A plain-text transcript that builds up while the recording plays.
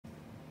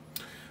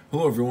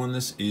Hello everyone,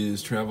 this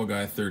is Travel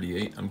Guy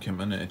 38. I'm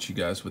coming at you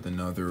guys with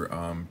another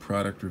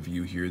product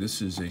review here.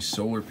 This is a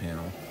solar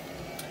panel.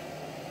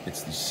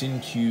 It's the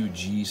Sinkeu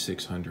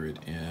G600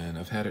 and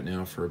I've had it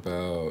now for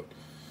about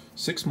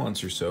 6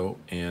 months or so,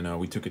 and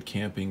we took it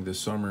camping this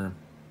summer,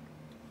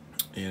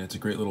 and it's a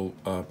great little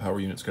power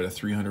unit. It's got a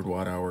 300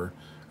 watt hour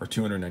or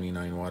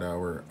 299 watt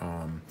hour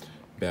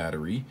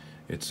battery.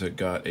 It's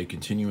got a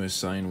continuous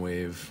sine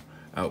wave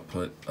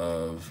output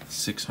of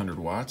 600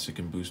 watts. It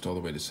can boost all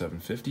the way to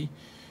 750.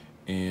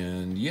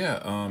 And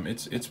yeah,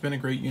 it's been a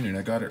great unit.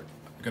 I got a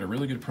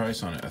really good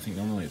price on it. I think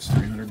normally it's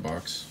 300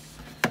 bucks,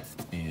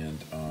 and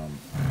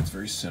it's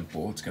very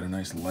simple. It's got a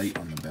nice light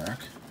on the back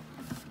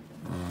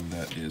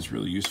that is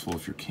really useful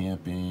if you're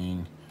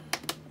camping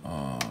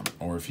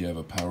or if you have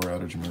a power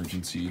outage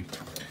emergency.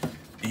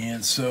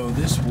 And so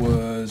this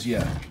was,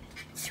 yeah,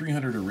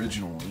 300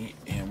 originally,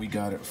 and we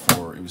got it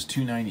for, it was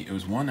 $290. It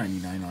was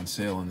 $199 on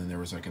sale, and then there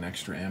was like an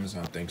extra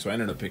Amazon thing, so I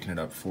ended up picking it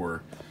up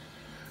for,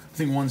 I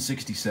think,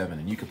 $167,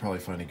 and you could probably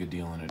find a good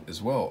deal on it as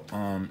well.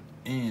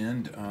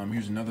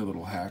 Here's another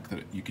little hack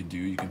that you can do.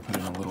 You can put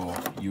in a little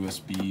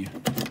USB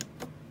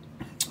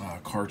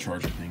car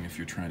charger thing if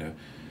you're trying to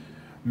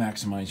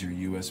maximize your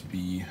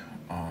USB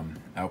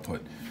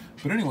output.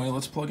 But anyway,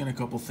 let's plug in a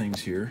couple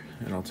things here,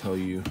 and I'll tell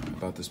you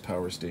about this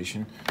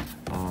Powerstation.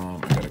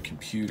 I've got a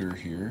computer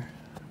here.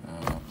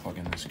 Plug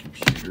in this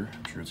computer.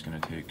 I'm sure it's going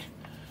to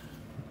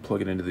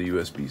plug it into the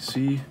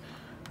USB-C.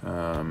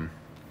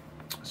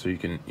 So you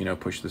can,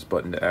 push this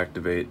button to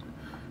activate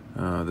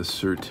the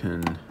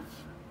certain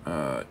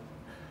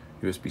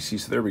USB-C.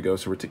 So there we go.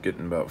 So we're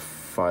getting about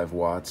 5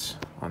 watts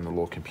on the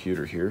little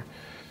computer here.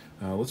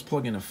 Let's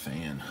plug in a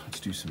fan.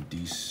 Let's do some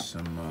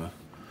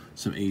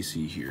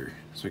AC here.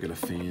 So I got a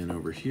fan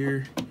over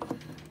here. I think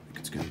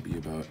it's going to be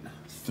about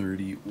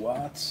 30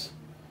 watts.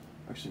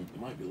 Actually, it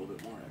might be a little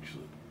bit more,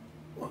 actually.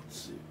 Let's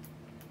see.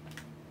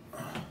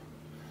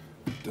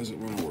 Doesn't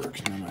want to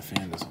work. No, my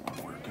fan doesn't want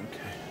to work.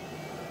 Okay.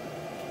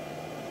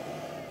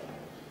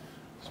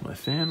 So my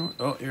fan,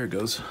 oh, here it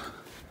goes.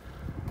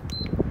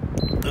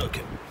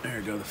 Okay, there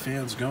you go. The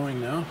fan's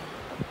going now.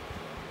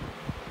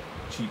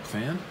 Cheap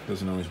fan,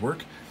 doesn't always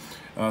work.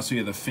 So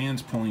yeah, the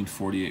fan's pulling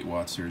 48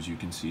 watts there, as you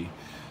can see.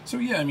 So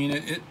yeah, I mean,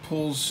 it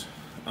pulls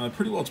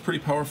pretty well. It's pretty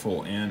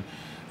powerful, and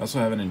I also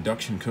have an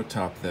induction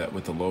cooktop that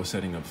with the low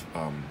setting of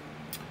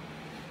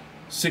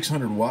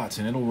 600 watts,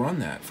 and it'll run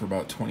that for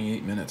about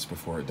 28 minutes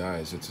before it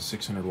dies. It's a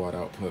 600 watt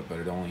output, but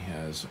it only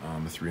has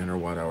a 300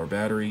 watt hour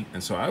battery.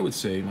 And so I would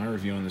say my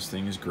review on this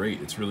thing is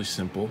great. It's really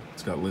simple.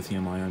 It's got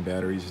lithium ion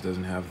batteries. It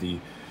doesn't have the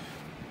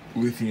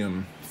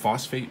lithium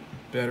phosphate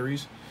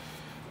batteries.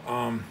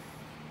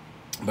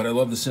 But I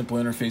love the simple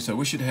interface. I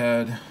wish it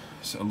had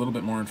a little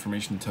bit more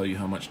information to tell you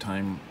how much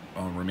time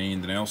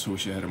remained, and I also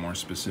wish it had a more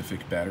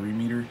specific battery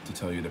meter to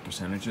tell you the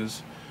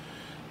percentages.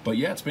 But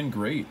yeah, it's been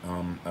great.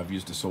 I've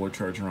used a solar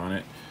charger on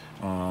it.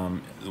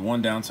 The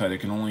one downside,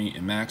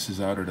 it maxes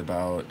out at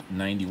about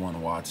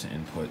 91 watts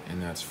input, and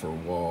that's for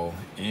wall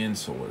and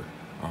solar.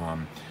 I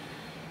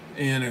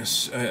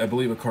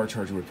believe a car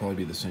charger would probably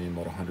be the same,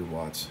 about 100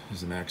 watts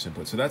is the max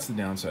input. So that's the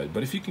downside.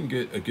 But if you can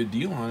get a good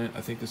deal on it,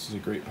 I think this is a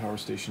great power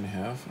station to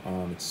have.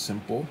 It's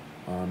simple.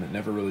 It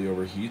never really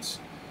overheats.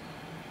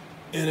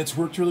 And it's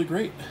worked really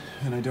great,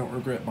 and I don't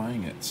regret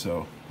buying it.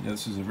 So yeah,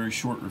 this is a very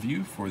short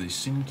review for the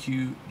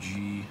Sinkeu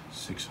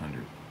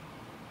G600.